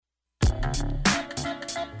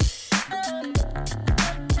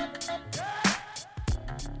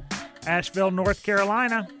Asheville, North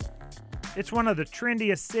Carolina. It's one of the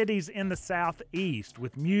trendiest cities in the Southeast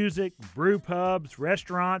with music, brew pubs,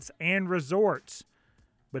 restaurants, and resorts.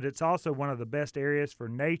 But it's also one of the best areas for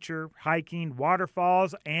nature, hiking,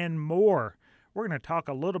 waterfalls, and more. We're going to talk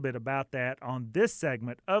a little bit about that on this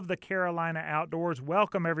segment of the Carolina Outdoors.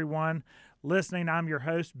 Welcome, everyone listening. I'm your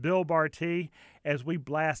host, Bill Bartee, as we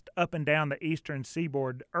blast up and down the eastern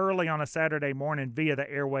seaboard early on a Saturday morning via the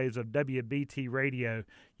airwaves of WBT Radio.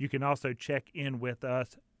 You can also check in with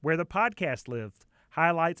us where the podcast lives.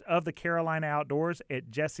 Highlights of the Carolina Outdoors at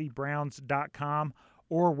jessebrowns.com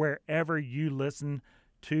or wherever you listen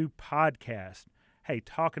to podcasts. Hey,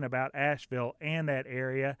 talking about Asheville and that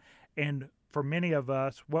area, and for many of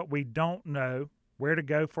us, what we don't know, where to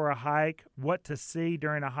go for a hike, what to see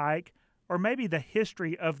during a hike, or maybe the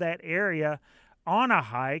history of that area on a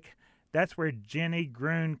hike, that's where Jenny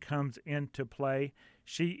Gruhn comes into play.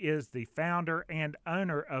 She is the founder and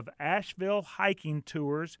owner of Asheville Hiking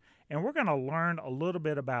Tours, and we're going to learn a little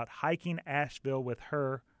bit about hiking Asheville with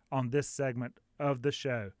her on this segment of the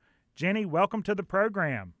show. Jenny, welcome to the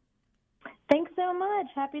program. Thanks so much.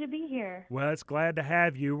 Happy to be here. Well, it's glad to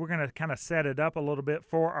have you. We're going to kind of set it up a little bit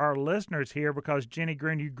for our listeners here because, Jenny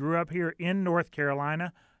Gruhn, you grew up here in North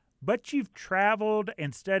Carolina, but you've traveled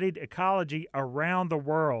and studied ecology around the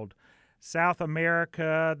world. South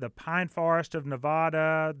America, the pine forest of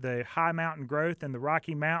Nevada, the high mountain growth in the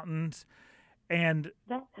Rocky Mountains. And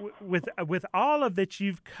with all of that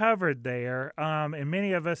you've covered there, and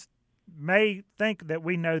many of us may think that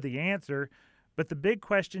we know the answer, but the big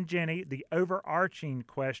question, Jenny, the overarching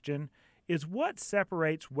question, is what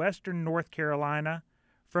separates Western North Carolina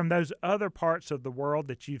from those other parts of the world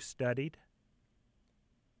that you've studied?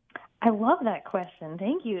 I love that question.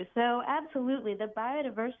 Thank you. So absolutely, the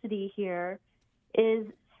biodiversity here is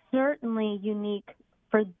certainly unique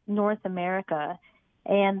for North America,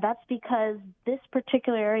 and that's because this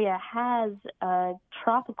particular area has a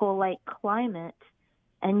tropical-like climate,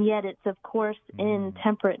 and yet it's, of course, in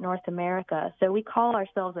temperate North America. So we call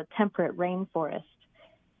ourselves a temperate rainforest.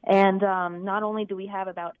 And not only do we have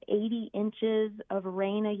about 80 inches of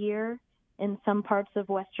rain a year in some parts of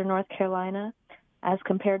western North Carolina, as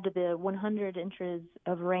compared to the 100 inches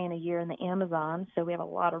of rain a year in the Amazon, so we have a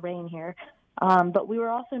lot of rain here. But we were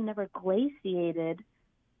also never glaciated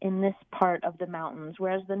in this part of the mountains,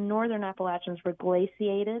 whereas the northern Appalachians were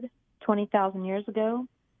glaciated 20,000 years ago.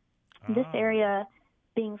 This area,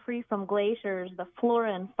 being free from glaciers, the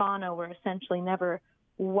flora and fauna were essentially never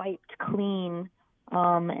wiped clean.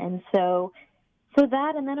 And so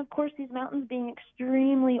that, and then, of course, these mountains being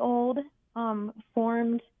extremely old,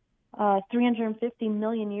 formed 350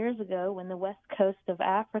 million years ago when the west coast of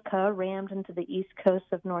Africa rammed into the east coast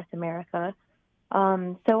of North America.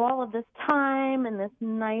 So all of this time and this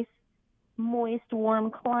nice, moist,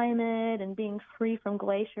 warm climate and being free from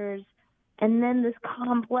glaciers, and then this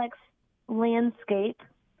complex landscape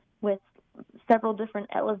with several different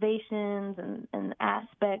elevations and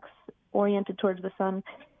aspects oriented towards the sun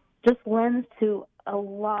just lends to a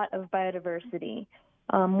lot of biodiversity,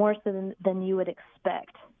 more so than you would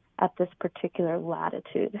expect at this particular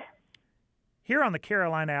latitude. Here on the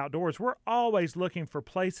Carolina Outdoors, we're always looking for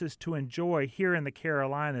places to enjoy here in the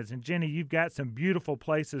Carolinas. And Jenny, you've got some beautiful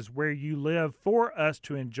places where you live for us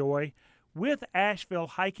to enjoy. With Asheville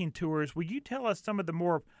Hiking Tours, will you tell us some of the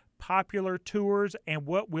more popular tours and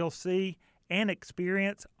what we'll see and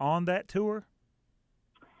experience on that tour?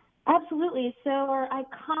 Absolutely. So our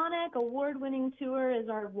iconic award-winning tour is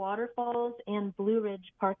our Waterfalls and Blue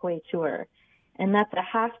Ridge Parkway tour. And that's a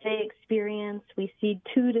half-day experience. We see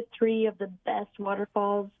 2 to 3 of the best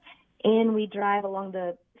waterfalls, and we drive along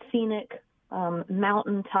the scenic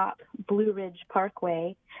mountaintop Blue Ridge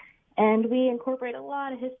Parkway. And we incorporate a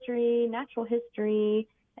lot of history, natural history,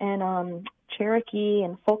 and Cherokee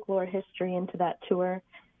and folklore history into that tour.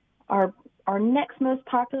 Our next most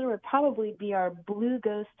popular would probably be our Blue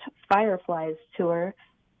Ghost Fireflies tour.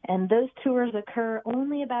 And those tours occur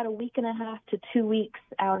only about a week and a half to 2 weeks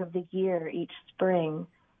out of the year each spring.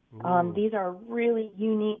 These are really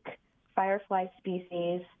unique firefly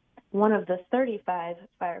species, one of the 35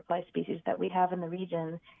 firefly species that we have in the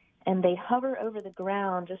region. And they hover over the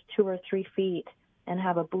ground just 2 or 3 feet and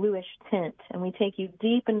have a bluish tint. And we take you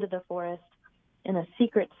deep into the forest in a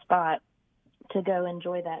secret spot to go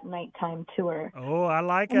enjoy that nighttime tour. Oh, I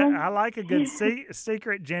like a good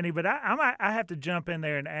secret, Jenny. But I have to jump in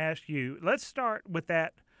there and ask you. Let's start with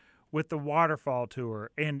that with the waterfall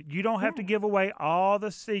tour. And you don't have to Yeah. give away all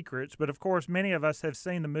the secrets, but of course, many of us have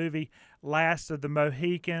seen the movie Last of the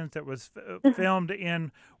Mohicans that was filmed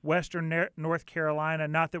in western North Carolina.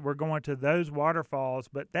 Not that we're going to those waterfalls,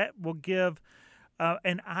 but that will give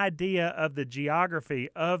an idea of the geography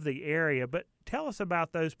of the area. But tell us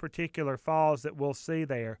about those particular falls that we'll see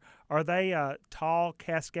there. Are they tall,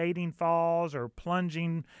 cascading falls or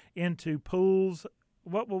plunging into pools?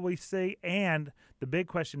 What will we see? And the big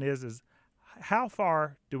question is how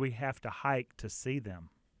far do we have to hike to see them?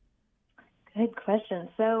 Good question.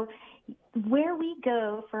 So, where we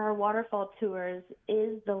go for our waterfall tours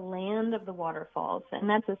is the land of the waterfalls, and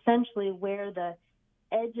that's essentially where the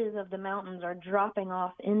edges of the mountains are dropping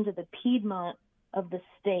off into the Piedmont of the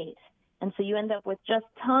state. And so you end up with just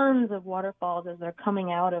tons of waterfalls as they're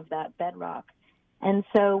coming out of that bedrock. And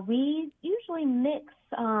so we usually mix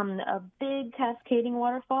a big cascading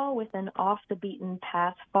waterfall with an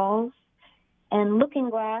off-the-beaten-path falls. And Looking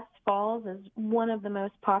Glass Falls is one of the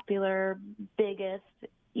most popular, biggest,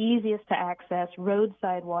 easiest to access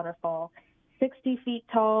roadside waterfall. 60 feet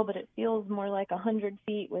tall, but it feels more like 100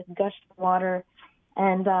 feet with gushing water.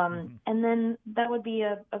 And then that would be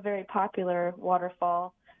a very popular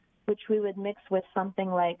waterfall, which we would mix with something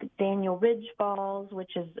like Daniel Ridge Falls,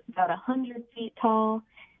 which is about 100 feet tall,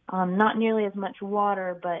 not nearly as much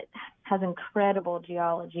water, but has incredible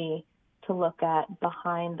geology to look at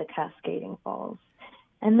behind the cascading falls.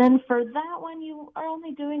 And then for that one, you are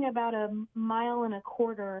only doing about a 1.25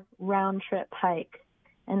 mile round trip hike.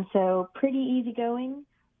 And so pretty easy going.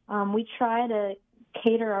 We try to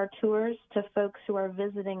cater our tours to folks who are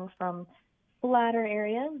visiting from flatter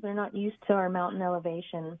areas. They're not used to our mountain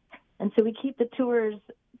elevation. And so we keep the tours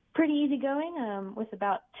pretty easy going with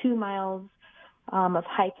about 2 miles of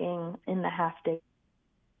hiking in the half day.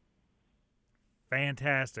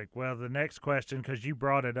 Fantastic. Well, the next question, because you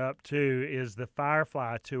brought it up too, is the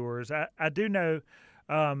Firefly tours. I do know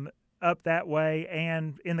up that way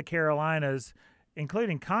and in the Carolinas,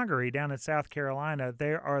 including Congaree down in South Carolina,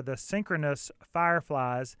 there are the synchronous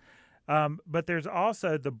fireflies, but there's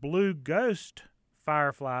also the blue ghost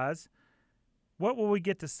fireflies. What will we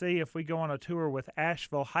get to see if we go on a tour with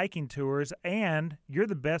Asheville Hiking Tours? And you're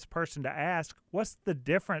the best person to ask, what's the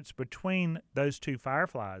difference between those two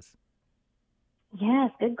fireflies?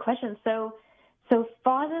 Yes, good question. So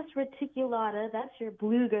Phasas reticulata, that's your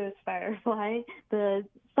blue ghost firefly, the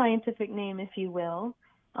scientific name, if you will,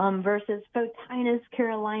 versus Photinus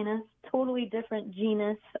carolinus, totally different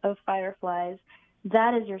genus of fireflies.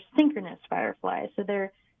 That is your synchronous firefly. So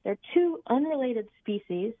they're two unrelated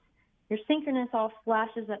species. Your synchronous all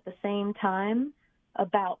flashes at the same time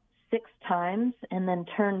about 6 times and then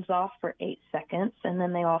turns off for 8 seconds, and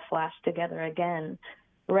then they all flash together again.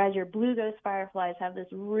 Whereas your blue ghost fireflies have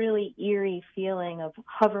this really eerie feeling of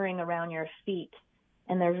hovering around your feet,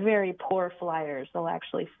 and they're very poor flyers. They'll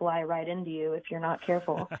actually fly right into you if you're not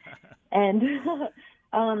careful. And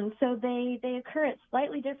so they occur at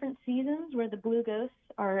slightly different seasons where the blue ghosts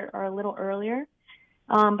are a little earlier,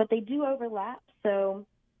 but they do overlap. So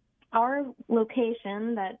our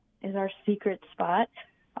location, that is our secret spot,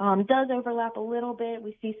 does overlap a little bit.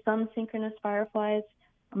 We see some synchronous fireflies,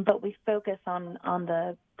 but we focus on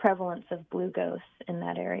the prevalence of blue ghosts in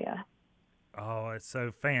that area. Oh, it's so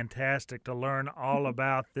fantastic to learn all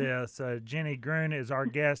about this. Jenny Gruhn is our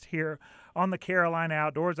guest here on the Carolina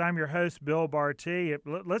Outdoors. I'm your host, Bill Barty.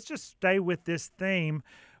 Let's just stay with this theme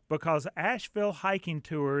because Asheville Hiking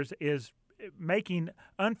Tours is making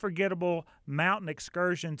unforgettable mountain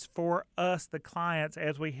excursions for us, the clients,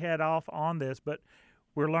 as we head off on this. But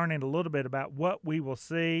we're learning a little bit about what we will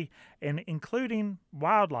see, and including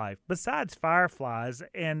wildlife besides fireflies.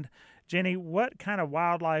 And Jenny, what kind of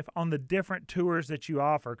wildlife on the different tours that you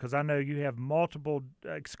offer? Because I know you have multiple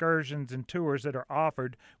excursions and tours that are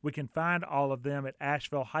offered. We can find all of them at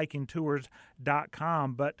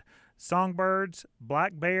AshevilleHikingTours.com. But songbirds,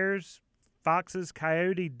 black bears, foxes,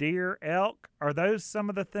 coyote, deer, elk, are those some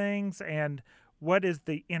of the things? And what is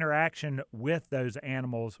the interaction with those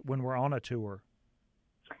animals when we're on a tour?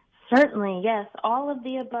 Certainly, yes, all of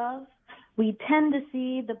the above. We tend to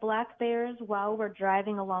see the black bears while we're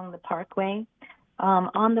driving along the parkway.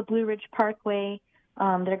 On the Blue Ridge Parkway,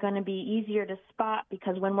 they're going to be easier to spot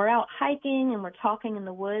because when we're out hiking and we're talking in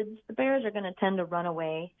the woods, the bears are going to tend to run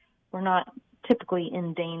away. We're not typically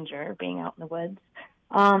in danger being out in the woods.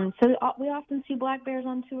 So we often see black bears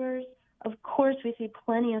on tours. Of course, we see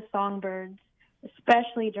plenty of songbirds,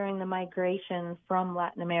 especially during the migration from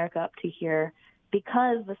Latin America up to here,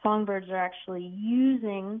 because the songbirds are actually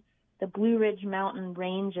using the Blue Ridge mountain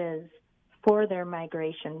ranges for their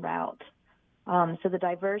migration route. So the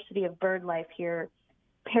diversity of bird life here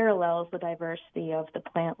parallels the diversity of the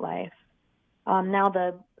plant life. Now,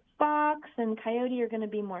 the fox and coyote are going to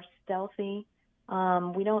be more stealthy.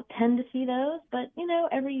 We don't tend to see those, but,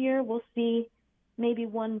 every year we'll see maybe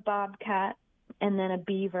one bobcat and then a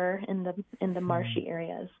beaver in the marshy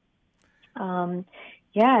areas. And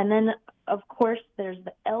then, of course, there's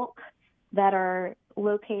the elk that are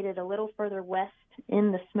located a little further west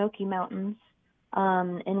in the Smoky Mountains.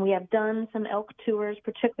 And we have done some elk tours,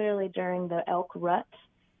 particularly during the elk rut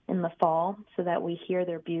in the fall, so that we hear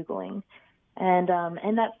their bugling. And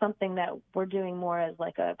that's something that we're doing more as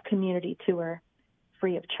like a community tour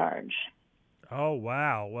free of charge. Oh,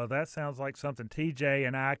 wow. Well, that sounds like something TJ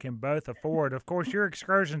and I can both afford. Of course, your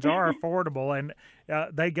excursions are affordable, and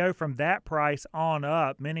they go from that price on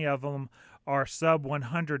up. Many of them are sub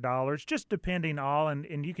 $100, just depending on,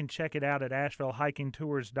 and you can check it out at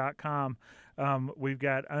AshevilleHikingTours.com. We've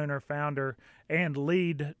got owner, founder, and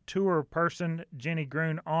lead tour person Jenny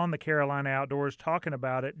Gruhn on the Carolina Outdoors talking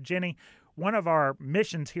about it. Jenny, one of our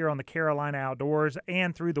missions here on the Carolina Outdoors,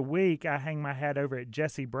 and through the week, I hang my hat over at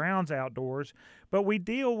Jesse Brown's Outdoors, but we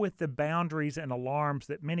deal with the boundaries and alarms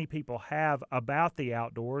that many people have about the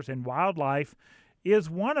outdoors, and wildlife is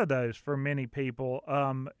one of those for many people,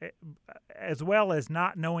 as well as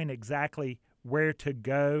not knowing exactly where to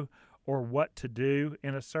go or what to do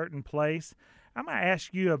in a certain place. I'm going to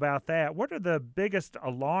ask you about that. What are the biggest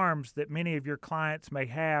alarms that many of your clients may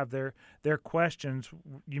have, their questions?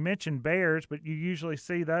 You mentioned bears, but you usually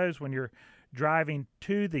see those when you're driving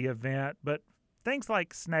to the event. But things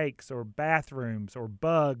like snakes or bathrooms or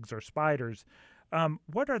bugs or spiders,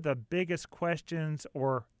 what are the biggest questions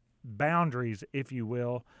or boundaries, if you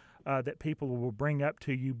will, that people will bring up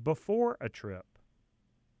to you before a trip?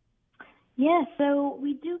 Yeah, so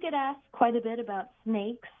we do get asked quite a bit about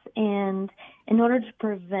snakes, and in order to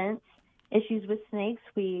prevent issues with snakes,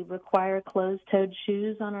 we require closed-toed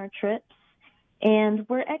shoes on our trips, and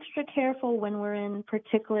we're extra careful when we're in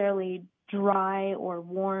particularly dry or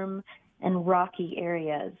warm and rocky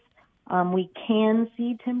areas. We can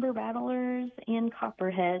see timber rattlers and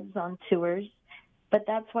copperheads on tours, but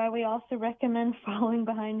that's why we also recommend following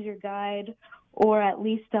behind your guide, or at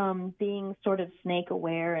least being sort of snake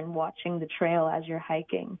aware and watching the trail as you're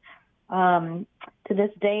hiking. To this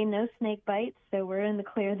day, no snake bites, so we're in the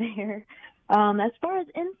clear there. As far as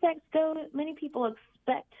insects go, many people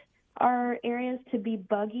expect our areas to be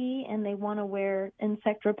buggy and they want to wear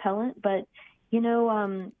insect repellent, but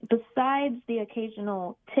besides the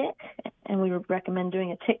occasional tick, and we would recommend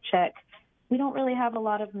doing a tick check, we don't really have a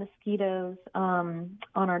lot of mosquitoes on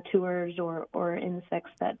our tours or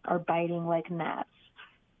insects that are biting like gnats.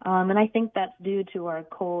 And I think that's due to our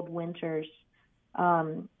cold winters.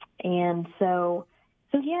 And so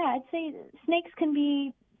I'd say snakes can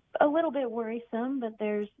be a little bit worrisome, but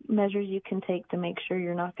there's measures you can take to make sure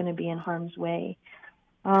you're not going to be in harm's way.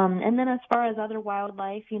 And then as far as other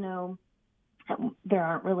wildlife, there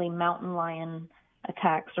aren't really mountain lion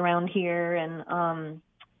attacks around here, and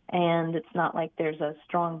it's not like there's a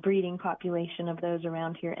strong breeding population of those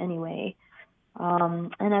around here anyway.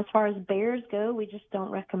 And as far as bears go, we just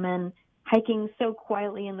don't recommend hiking so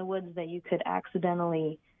quietly in the woods that you could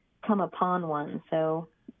accidentally come upon one. So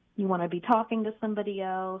you want to be talking to somebody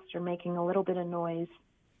else or making a little bit of noise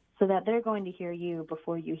so that they're going to hear you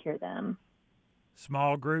before you hear them.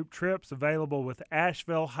 Small group trips available with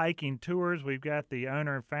Asheville Hiking Tours. We've got the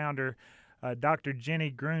owner and founder, Dr.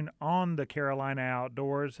 Jenny Gruhn, on the Carolina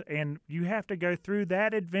Outdoors, and you have to go through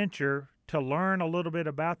that adventure to learn a little bit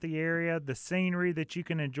about the area, the scenery that you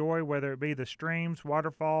can enjoy, whether it be the streams,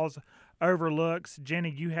 waterfalls, overlooks.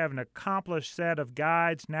 Jenny, you have an accomplished set of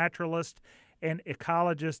guides, naturalists, and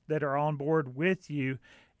ecologists that are on board with you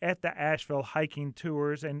at the Asheville Hiking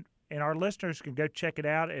Tours, and our listeners can go check it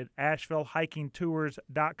out at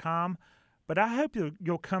AshevilleHikingTours.com. But I hope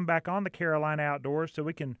you'll come back on the Carolina Outdoors so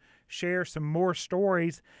we can share some more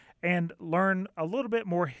stories and learn a little bit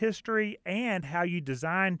more history and how you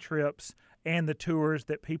design trips and the tours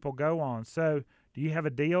that people go on. So do you have a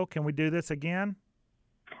deal? Can we do this again?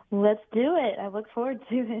 Let's do it. I look forward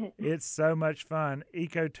to it. It's so much fun.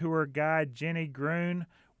 Eco Tour Guide Jenny Gruhn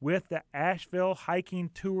with the Asheville Hiking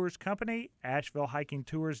Tours Company,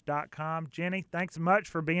 AshevilleHikingTours.com. Jenny, thanks so much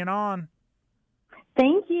for being on.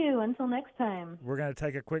 Thank you. Until next time. We're going to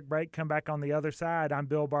take a quick break, come back on the other side. I'm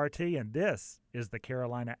Bill Barty, and this is the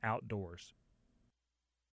Carolina Outdoors.